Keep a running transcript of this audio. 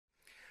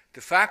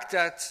The fact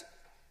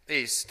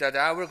is that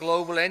our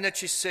global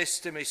energy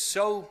system is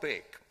so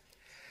big,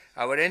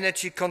 our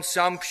energy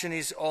consumption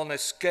is on a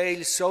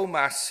scale so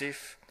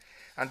massive,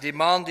 and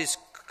demand is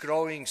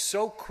growing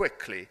so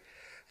quickly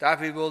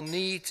that we will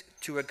need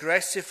to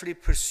aggressively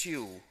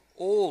pursue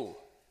all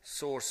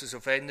sources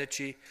of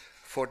energy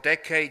for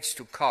decades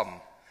to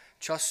come,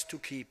 just to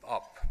keep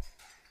up.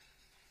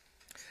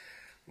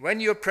 When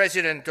your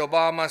President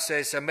Obama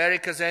says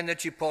America's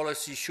energy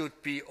policy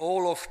should be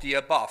all of the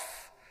above,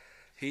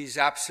 he is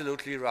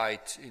absolutely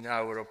right in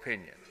our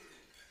opinion.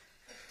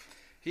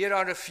 Here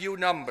are a few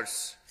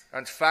numbers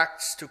and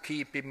facts to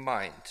keep in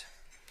mind.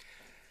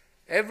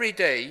 Every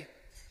day,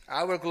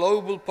 our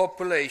global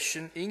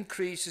population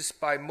increases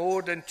by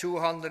more than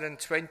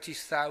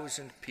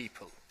 220,000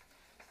 people.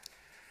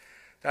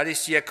 That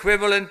is the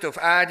equivalent of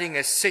adding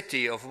a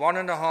city of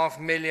 1.5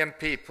 million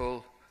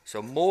people,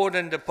 so more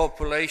than the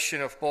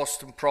population of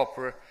Boston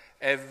proper,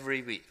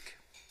 every week.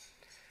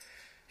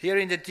 Here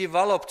in the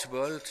developed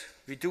world,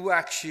 we do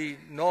actually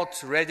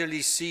not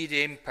readily see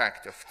the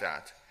impact of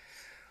that.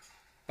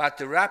 But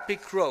the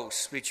rapid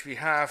growth which we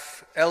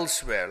have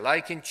elsewhere,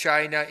 like in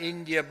China,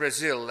 India,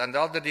 Brazil, and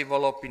other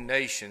developing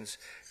nations,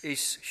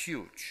 is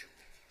huge.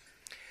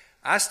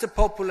 As the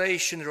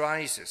population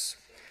rises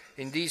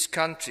in these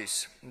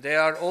countries,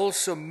 there are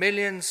also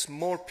millions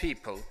more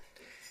people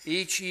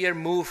each year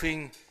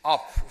moving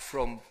up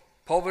from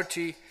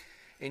poverty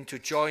into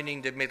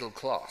joining the middle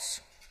class.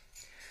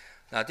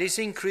 Now, this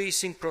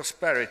increasing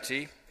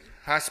prosperity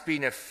has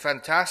been a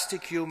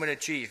fantastic human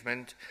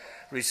achievement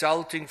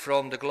resulting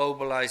from the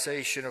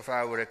globalization of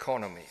our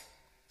economy.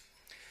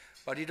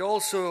 But it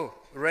also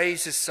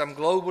raises some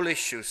global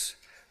issues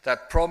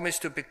that promise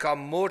to become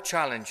more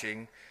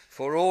challenging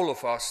for all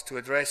of us to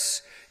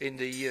address in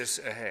the years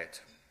ahead.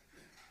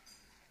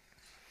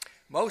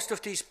 Most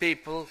of these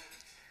people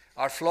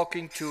are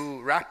flocking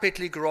to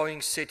rapidly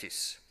growing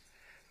cities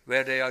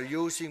where they are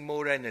using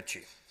more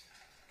energy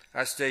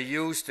as they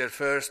use their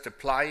first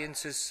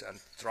appliances and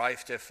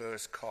drive their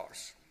first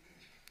cars.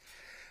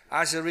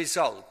 As a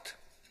result,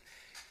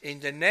 in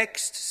the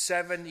next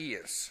 7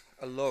 years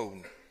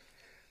alone,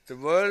 the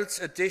world's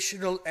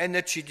additional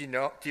energy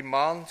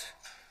demand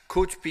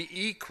could be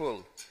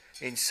equal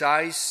in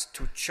size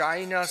to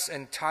China's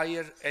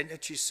entire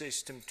energy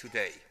system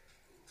today.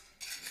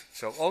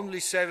 So only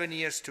 7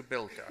 years to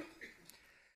build that.